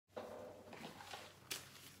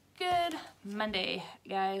Monday,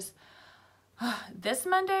 guys. This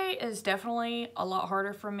Monday is definitely a lot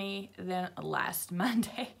harder for me than last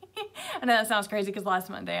Monday. I know that sounds crazy because last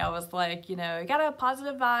Monday I was like, you know, you gotta have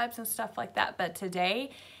positive vibes and stuff like that. But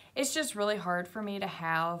today, it's just really hard for me to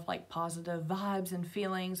have like positive vibes and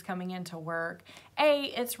feelings coming into work.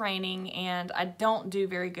 It's raining and I don't do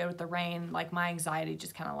very good with the rain. Like my anxiety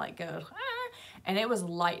just kind of like goes, ah. And it was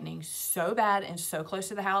lightning so bad and so close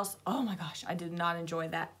to the house. Oh my gosh, I did not enjoy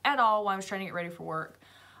that at all while I was trying to get ready for work.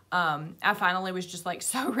 I finally was just like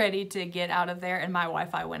so ready to get out of there and my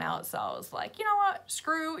Wi-Fi went out. So I was like, you know what,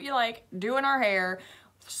 screw you, like doing our hair,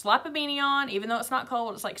 slap a beanie on, even though it's not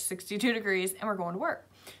cold, it's like 62 degrees and we're going to work.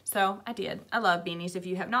 So I did. I love beanies. If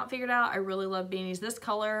you have not figured out, I really love beanies. This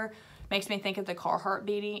color makes me think of the Carhartt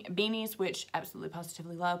beanies, which I absolutely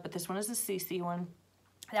positively love, but this one is a CC one.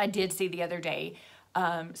 I did see the other day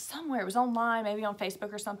somewhere, it was online, maybe on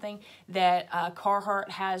Facebook or something, that Carhartt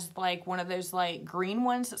has like one of those like green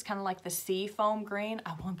ones that's kind of like the sea foam green.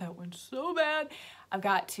 I want that one so bad. I've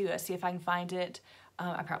got to see if I can find it.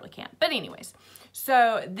 I probably can't. But anyways,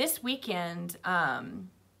 so this weekend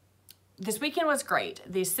was great.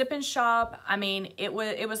 The Sip and Shop, I mean, it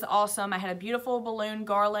was awesome. I had a beautiful balloon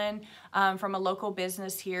garland from a local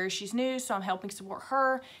business here. She's new, so I'm helping support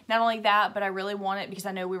her. Not only that, but I really wanted, because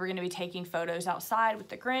I know we were going to be taking photos outside with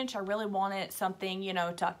the Grinch, I really wanted something, you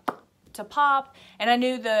know, to pop. And I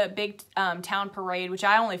knew the big town parade, which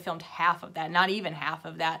I only filmed half of that, not even half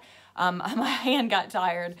of that. My hand got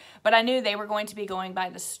tired, but I knew they were going to be going by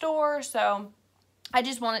the store, so I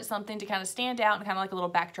just wanted something to kind of stand out and kind of like a little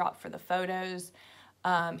backdrop for the photos.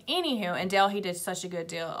 Anywho, and Dale, he did such a good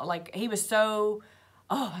deal. Like, he was so,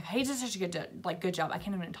 oh my God, he did such a good job. I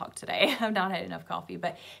can't even talk today. I've not had enough coffee,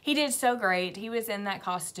 but he did so great. He was in that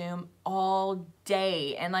costume all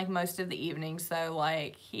day and like most of the evening. So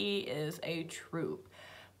like, he is a troop.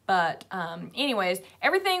 But anyways,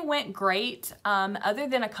 everything went great, other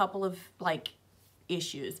than a couple of like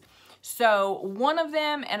issues. So one of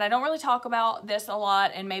them, and I don't really talk about this a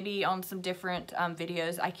lot, and maybe on some different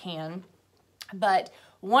videos I can, but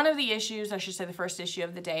one of the issues, I should say the first issue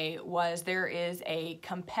of the day, was there is a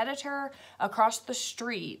competitor across the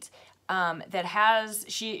street that has,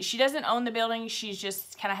 she doesn't own the building, she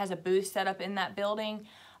just kind of has a booth set up in that building.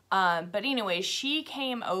 But anyway, she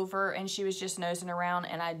came over and she was just nosing around,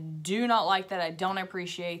 and I do not like that. I don't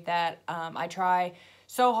appreciate that. I try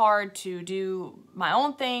so hard to do my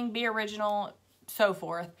own thing, be original, so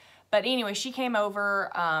forth. But anyway, she came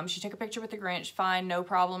over, she took a picture with the Grinch, fine, no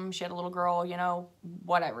problem. She had a little girl, you know,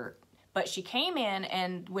 whatever. But she came in,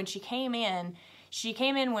 and when she came in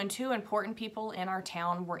when two important people in our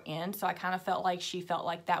town were in. So I kind of felt like she felt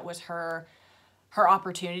like that was her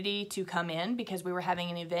opportunity to come in, because we were having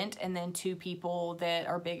an event, and then two people that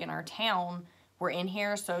are big in our town were in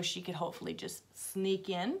here, so she could hopefully just sneak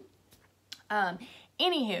in.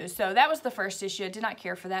 Anywho, so that was the first issue. I did not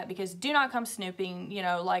care for that, because do not come snooping. You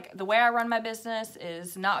know, like, the way I run my business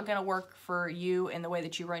is not going to work for you in the way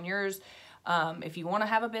that you run yours. If you want to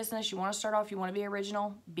have a business, you want to start off, you want to be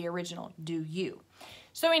original, do you.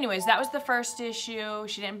 So anyways, that was the first issue.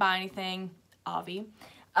 She didn't buy anything, Avi,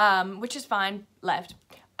 which is fine, left.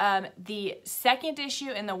 The second issue,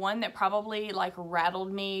 and the one that probably like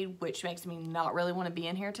rattled me, which makes me not really want to be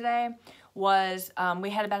in here today, was we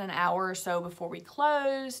had about an hour or so before we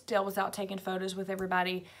closed. Dale was out taking photos with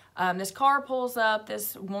everybody. This car pulls up,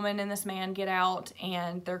 this woman and this man get out,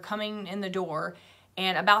 and they're coming in the door.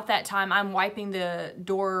 And about that time, I'm wiping the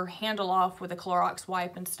door handle off with a Clorox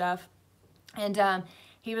wipe and stuff. And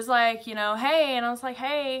he was like, you know, hey, and I was like,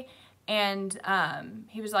 hey. And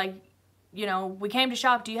he was like, you know, we came to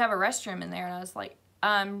shop, do you have a restroom in there? And I was like,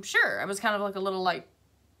 sure. I was kind of like a little like,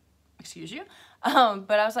 excuse you?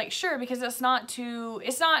 But I was like, sure, because it's not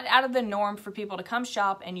out of the norm for people to come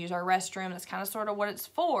shop and use our restroom. That's kind of sort of what it's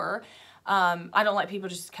for. I don't let people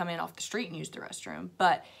just come in off the street and use the restroom.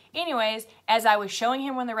 But anyways, as I was showing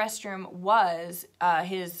him when the restroom was,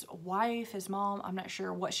 his wife, his mom, I'm not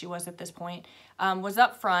sure what she was at this point, was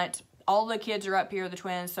up front. All the kids are up here, the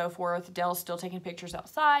twins, so forth. Dell's still taking pictures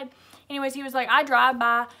outside. Anyways, he was like, I drive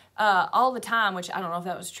by all the time, which I don't know if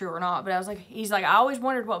that was true or not, but I was like, he's like, I always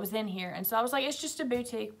wondered what was in here. And so I was like, it's just a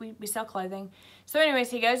boutique. We sell clothing. So anyways,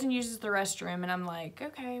 he goes and uses the restroom, and I'm like,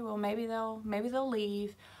 okay, well, maybe they'll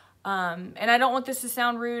leave. And I don't want this to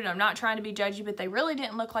sound rude. I'm not trying to be judgy, but they really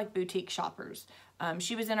didn't look like boutique shoppers.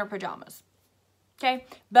 She was in her pajamas. Okay,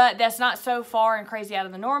 but that's not so far and crazy out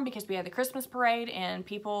of the norm, because we had the Christmas parade, and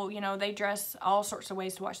people, you know, they dress all sorts of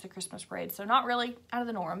ways to watch the Christmas parade. So not really out of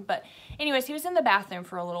the norm. But anyways, he was in the bathroom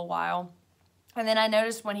for a little while. And then I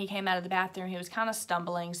noticed when he came out of the bathroom, he was kind of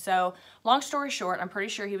stumbling. So long story short, I'm pretty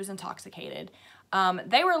sure he was intoxicated.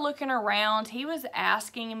 They were looking around. He was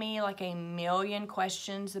asking me like a million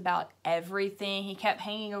questions about everything. He kept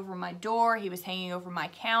hanging over my door. He was hanging over my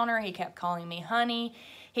counter. He kept calling me honey.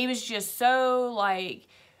 He was just so like,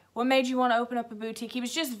 what made you want to open up a boutique? He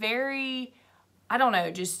was just very, I don't know,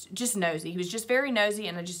 just nosy. He was just very nosy,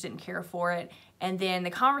 and I just didn't care for it. And then the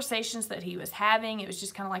conversations that he was having, it was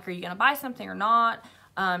just kind of like, are you going to buy something or not?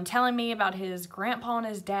 Telling me about his grandpa and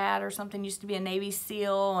his dad or something used to be a Navy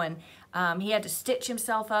SEAL, and he had to stitch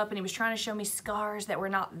himself up, and he was trying to show me scars that were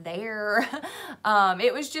not there.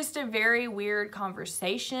 It was just a very weird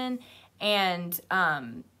conversation. And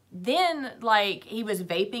then like he was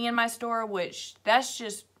vaping in my store, which that's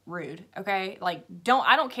just rude. Okay. Like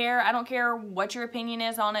I don't care what your opinion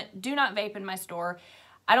is on it. Do not vape in my store.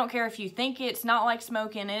 I don't care if you think it's not like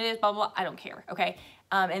smoking, it is, blah, blah, I don't care, okay?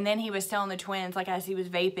 And then he was telling the twins, like, as he was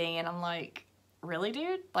vaping, and I'm like, really,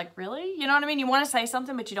 dude? Like, really? You know what I mean? You want to say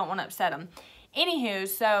something, but you don't want to upset him. Anywho,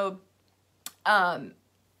 so,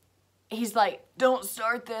 he's like, don't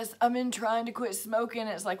start this. I've been trying to quit smoking.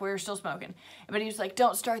 It's like, we were still smoking. But he was like,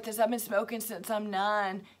 don't start this. I've been smoking since I'm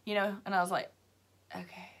 9, you know? And I was like,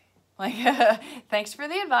 okay. Like, thanks for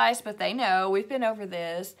the advice, but they know. We've been over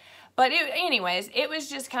this. But anyways, it was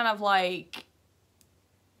just kind of like,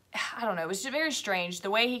 I don't know, it was just very strange. The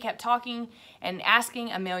way he kept talking and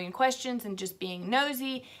asking a million questions and just being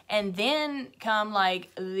nosy. And then come like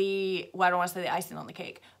well, I don't want to say the icing on the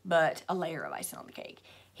cake, but a layer of icing on the cake.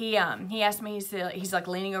 He asked me, he's like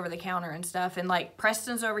leaning over the counter and stuff, and like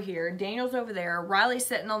Preston's over here, Daniel's over there, Riley's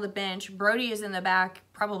sitting on the bench, Brody is in the back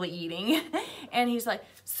probably eating. And he's like,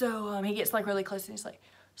 so he gets like really close, and he's like,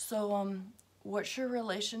 so what's your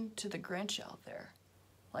relation to the Grinch out there?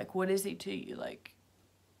 Like, what is he to you? Like,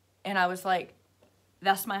 and I was like,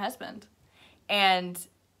 that's my husband. And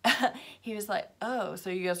he was like, oh, so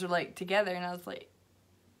you guys are like together? And I was like,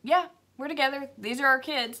 yeah, we're together. These are our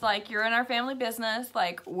kids. Like, you're in our family business.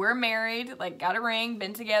 Like, we're married, like got a ring,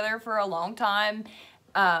 been together for a long time.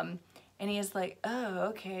 And he is like, oh,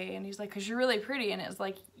 okay. And he's like, cause you're really pretty. And it was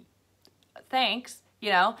like, thanks,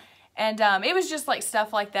 you know? And it was just like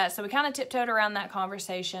stuff like that. So we kind of tiptoed around that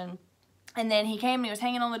conversation. And then he came and he was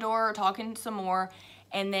hanging on the door, talking some more.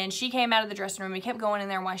 And then she came out of the dressing room. We kept going in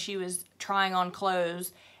there while she was trying on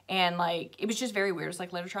clothes. And like, it was just very weird. It was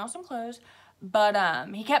like, let her try on some clothes. But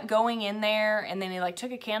he kept going in there. And then he like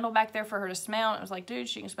took a candle back there for her to smell. And it was like, dude,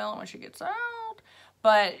 she can smell it when she gets out.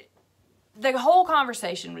 But the whole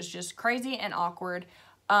conversation was just crazy and awkward.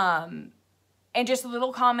 And just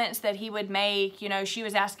little comments that he would make. You know, she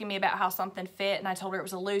was asking me about how something fit, and I told her it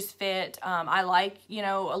was a loose fit. I like, you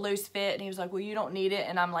know, a loose fit. And he was like, well, you don't need it.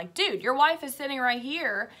 And I'm like, dude, your wife is sitting right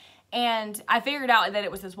here. And I figured out that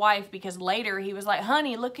it was his wife because later he was like,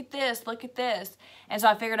 honey, look at this, look at this. And so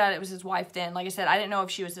I figured out it was his wife then. Like I said, I didn't know if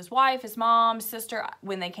she was his wife, his mom, sister,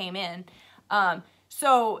 when they came in.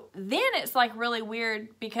 So then it's like really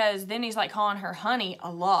weird because then he's like calling her honey a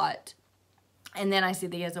lot. And then I see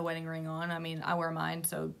that he has a wedding ring on. I mean, I wear mine,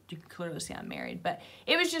 so you can clearly see I'm married. But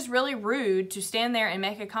it was just really rude to stand there and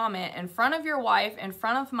make a comment in front of your wife, in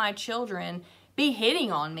front of my children, be hitting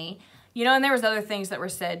on me. You know, and there was other things that were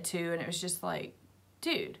said too, and it was just like,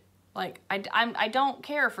 dude, like, I don't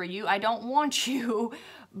care for you. I don't want you.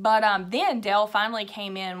 But then Dale finally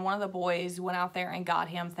came in. One of the boys went out there and got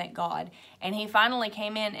him, thank God. And he finally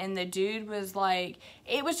came in, and the dude was like,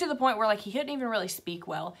 it was to the point where like he couldn't even really speak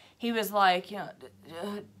well. He was like, you know,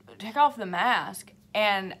 take off the mask.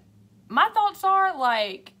 And my thoughts are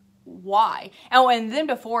like, why? Oh, and then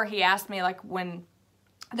before he asked me like when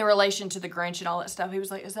the relation to the Grinch and all that stuff, he was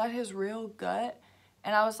like, is that his real gut?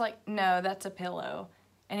 And I was like, no, that's a pillow.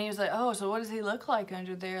 And he was like, oh, so what does he look like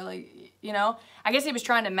under there? Like, you know, I guess he was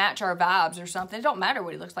trying to match our vibes or something. It don't matter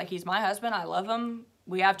what he looks like. He's my husband. I love him.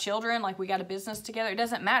 We have children. Like, we got a business together. It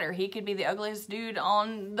doesn't matter. He could be the ugliest dude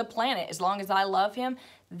on the planet. As long as I love him,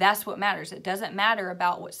 that's what matters. It doesn't matter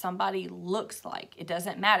about what somebody looks like. It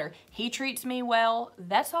doesn't matter. He treats me well.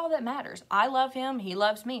 That's all that matters. I love him. He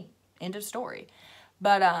loves me. End of story.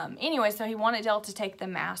 But anyway, so he wanted Dale to take the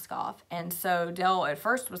mask off. And so Dale at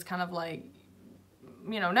first was kind of like,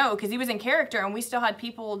 you know, no, because he was in character, and we still had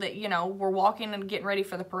people that, you know, were walking and getting ready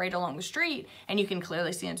for the parade along the street, and you can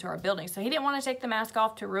clearly see into our building. So he didn't want to take the mask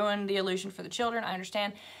off to ruin the illusion for the children, I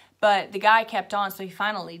understand. But the guy kept on, so he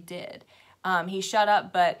finally did. He shut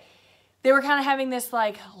up, but they were kind of having this,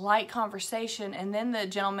 like, light conversation, and then the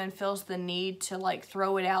gentleman feels the need to, like,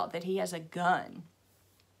 throw it out that he has a gun.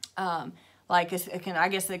 Like, I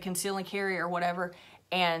guess a conceal and carry or whatever.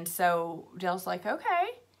 And so Dale's like, okay.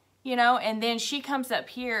 you know, and then she comes up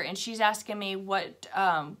here and she's asking me what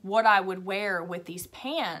I would wear with these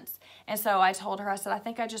pants. And so I told her, I said, I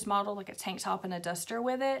think I just modeled like a tank top and a duster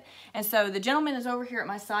with it. And so the gentleman is over here at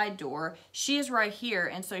my side door. She is right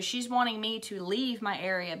here. And so she's wanting me to leave my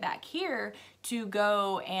area back here to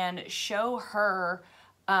go and show her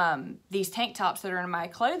these tank tops that are in my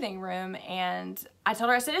clothing room. And I told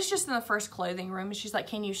her, I said, it's just in the first clothing room. And she's like,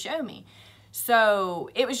 can you show me? So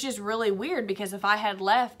it was just really weird because if I had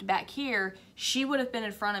left back here, she would have been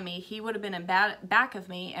in front of me, he would have been in back of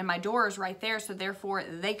me, and my door is right there. So therefore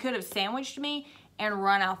they could have sandwiched me and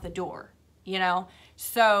run out the door, you know?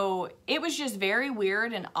 So it was just very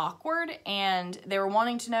weird and awkward. And they were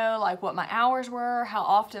wanting to know like what my hours were, how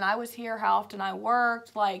often I was here, how often I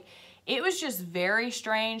worked. Like it was just very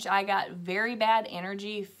strange. I got very bad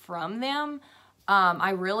energy from them. I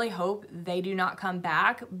really hope they do not come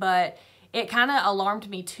back, but it kind of alarmed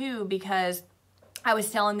me too because I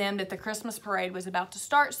was telling them that the Christmas parade was about to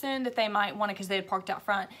start soon, that they might want to, because they had parked out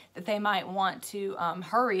front, that they might want to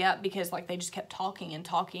hurry up because like they just kept talking and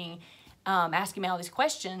talking, asking me all these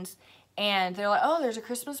questions. And they're like, oh, there's a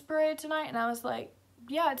Christmas parade tonight. And I was like,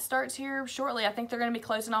 yeah, it starts here shortly. I think they're going to be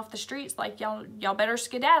closing off the streets. Like, y'all better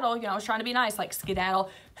skedaddle. You know, I was trying to be nice, like skedaddle.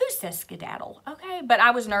 Who says skedaddle? Okay. But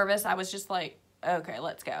I was nervous. I was just like, okay,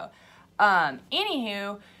 let's go.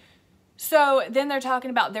 Anywho, so then they're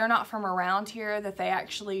talking about they're not from around here, that they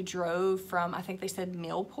actually drove from, I think they said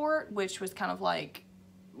Millport, which was kind of like,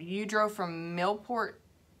 you drove from Millport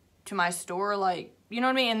to my store, like, you know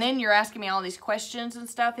what I mean? And then you're asking me all these questions and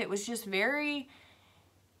stuff. It was just very,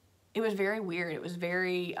 it was very weird. It was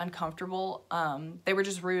very uncomfortable. They were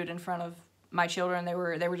just rude in front of my children. They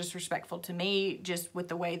were disrespectful to me, just with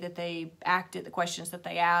the way that they acted, the questions that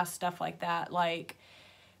they asked, stuff like that. Like,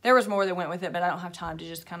 there was more that went with it, but I don't have time to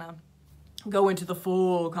just kind of go into the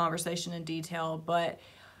full conversation in detail. But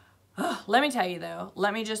let me tell you though,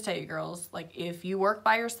 let me just tell you girls, like if you work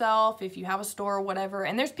by yourself, if you have a store or whatever,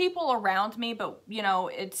 and there's people around me, but you know,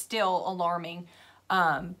 it's still alarming.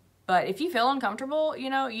 But if you feel uncomfortable, you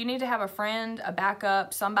know, you need to have a friend, a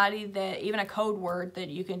backup, somebody that, even a code word that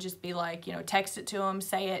you can just be like, you know, text it to them,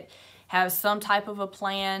 say it, have some type of a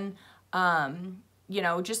plan, you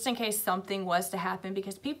know, just in case something was to happen,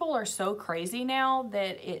 because people are so crazy now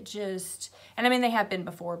that it just, and I mean, they have been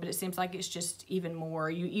before, but it seems like it's just even more.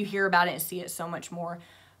 You hear about it and see it so much more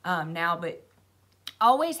now, but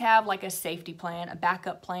always have like a safety plan, a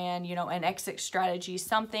backup plan, you know, an exit strategy,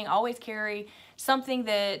 something. Always carry something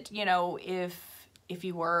that, you know, if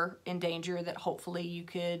you were in danger, that hopefully you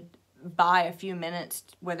could buy a few minutes,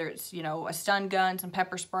 whether it's, you know, a stun gun, some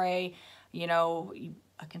pepper spray, you know,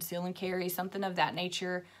 a conceal and carry, something of that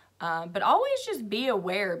nature. But always just be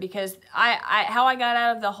aware, because how I got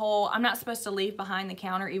out of the whole, I'm not supposed to leave behind the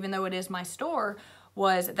counter, even though it is my store,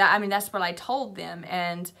 was that, I mean, that's what I told them.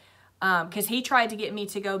 And because he tried to get me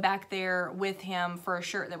to go back there with him for a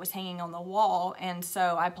shirt that was hanging on the wall. And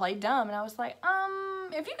so I played dumb and I was like,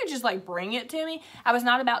 if you could just like bring it to me. I was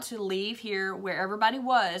not about to leave here where everybody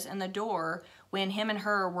was in the door when him and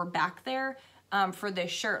her were back there for this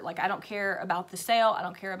shirt. Like, I don't care about the sale. I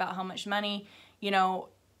don't care about how much money, you know,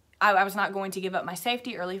 I was not going to give up my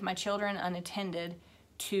safety or leave my children unattended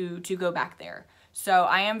to go back there. So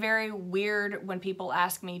I am very weird when people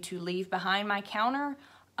ask me to leave behind my counter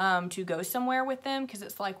to go somewhere with them, because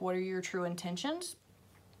it's like, what are your true intentions?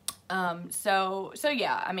 So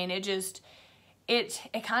yeah, I mean, it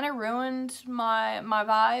kind of ruined my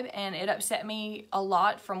vibe, and it upset me a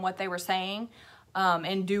lot from what they were saying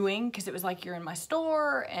and doing, because it was like, you're in my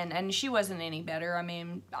store, and she wasn't any better. I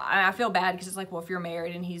mean, I feel bad because it's like, well, if you're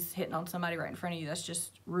married and he's hitting on somebody right in front of you, that's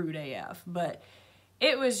just rude AF. But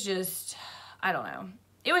it was just, I don't know.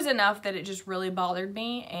 It was enough that it just really bothered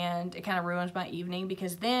me, and it kind of ruined my evening,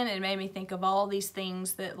 because then it made me think of all these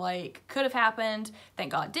things that like could have happened.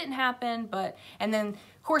 Thank God didn't happen, and then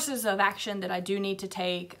courses of action that I do need to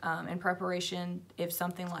take in preparation if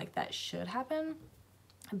something like that should happen.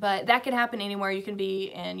 But that could happen anywhere. You can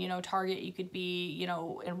be in, you know, Target, you could be, you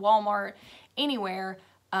know, in Walmart, anywhere.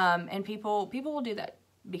 And people will do that,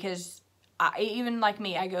 because even like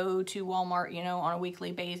me, I go to Walmart, you know, on a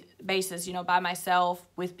weekly basis, you know, by myself,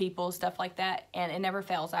 with people, stuff like that. And it never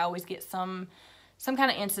fails. I always get some kind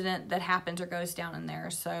of incident that happens or goes down in there.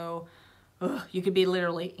 So you could be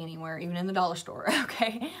literally anywhere, even in the dollar store,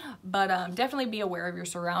 okay? But definitely be aware of your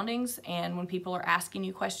surroundings. And when people are asking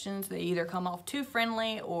you questions, they either come off too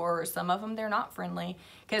friendly, or some of them, they're not friendly.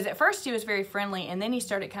 Because at first he was very friendly, and then he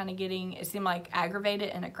started kind of getting, it seemed like, aggravated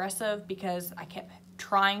and aggressive, because I kept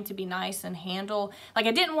trying to be nice and handle, like,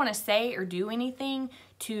 I didn't want to say or do anything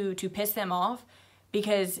to piss him off,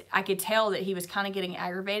 because I could tell that he was kind of getting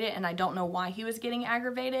aggravated, and I don't know why he was getting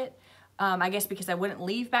aggravated. I guess because I wouldn't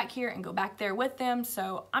leave back here and go back there with them.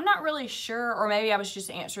 So I'm not really sure, or maybe I was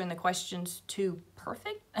just answering the questions too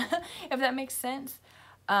perfect, if that makes sense.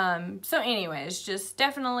 So anyways, just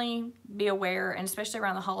definitely be aware, and especially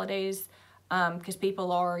around the holidays, because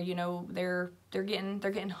people are, you know, they're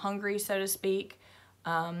getting hungry, so to speak.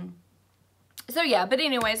 So yeah, but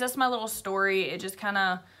anyways, that's my little story. It just kind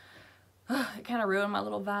of ruined my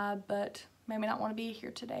little vibe, but made me not want to be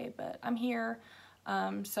here today, but I'm here.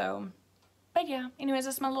 But yeah, anyways,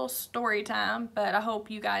 that's my little story time. But I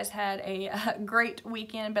hope you guys had a great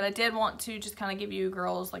weekend. But I did want to just kind of give you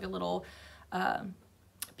girls like a little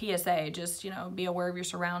PSA. Just, you know, be aware of your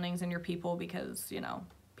surroundings and your people, because, you know,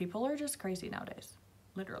 people are just crazy nowadays,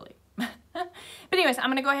 literally. But anyways, I'm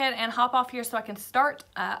going to go ahead and hop off here so I can start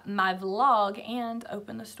my vlog and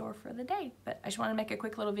open the store for the day. But I just want to make a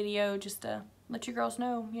quick little video just to let you girls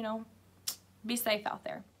know, you know, be safe out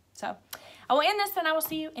there. So I will end this, and I will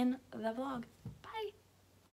see you in the vlog.